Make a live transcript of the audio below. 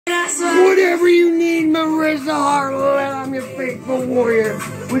Whatever you need, Marissa Harlett, I'm your faithful warrior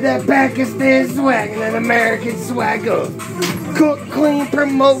with that Pakistan swag and that American swagger. Cook, clean,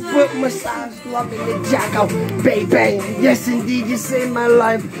 promote, put, massage, loving the jacko, baby. Yes, indeed, you saved my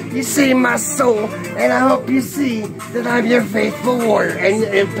life, you saved my soul, and I hope you see that I'm your faithful warrior and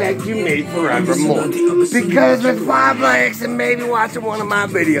the impact you made forevermore. Because with 5 likes and maybe watching one of my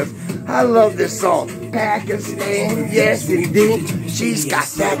videos, I love this song. Pakistan, yes indeed. She's got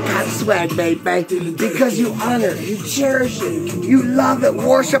that kind of swag, baby. Because you honor it, you cherish it, you love it,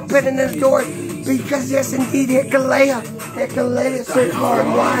 worship it and adore it. Because yes indeed, Hikalea straight hard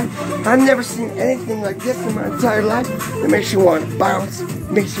wine. I've never seen anything like this in my entire life. It makes you want to bounce,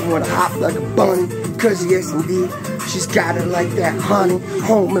 makes you want to hop like a bunny. Because yes indeed, she's got it like that, honey.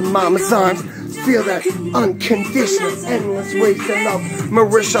 Home in mama's arms. Feel that unconditional, endless ways to love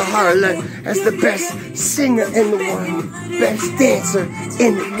Marissa Harlett as the best singer in the world, best dancer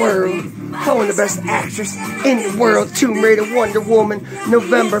in the world, and the best actress in the world. Tomb Raider, Wonder Woman,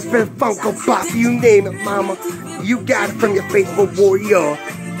 November 5th, Funko Pop, you name it, mama. You got it from your faithful warrior.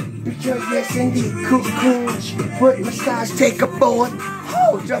 Because yes indeed, cool, foot massage, take a board.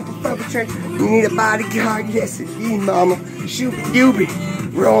 Oh, jumping from the train. You need a bodyguard, yes indeed, mama. Shooby dooby.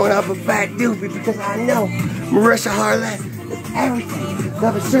 Rolling up a fat doobie because I know Marissa Harlett is everything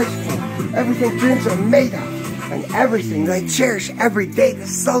love is searching for, everything dreams are made of, and everything they cherish every day to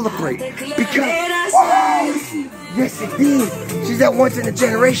celebrate. Because, whoa, yes indeed, she's that once in a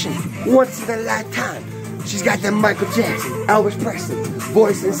generation, once in a lifetime. She's got that Michael Jackson, Elvis Presley,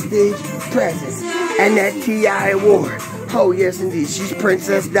 voice and stage presence, and that T.I. award. Oh yes indeed, she's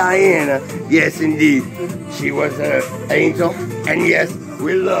Princess Diana. Yes indeed, she was an angel, and yes,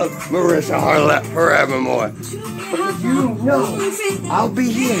 we love Marissa Harlett forevermore. Because you know I'll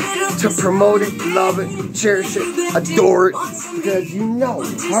be here to promote it, love it, cherish it, adore it. Because you know,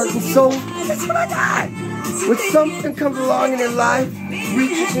 heart and soul, that's what I got. When something comes along in your life,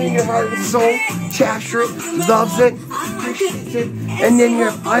 reaches in your heart and soul, captures it, loves it, appreciates it, and then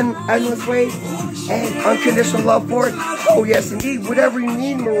your endless ways and unconditional love for it. Oh yes indeed, whatever you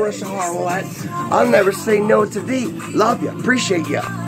need, Marissa Harlett, I'll never say no to thee. Love you, appreciate you.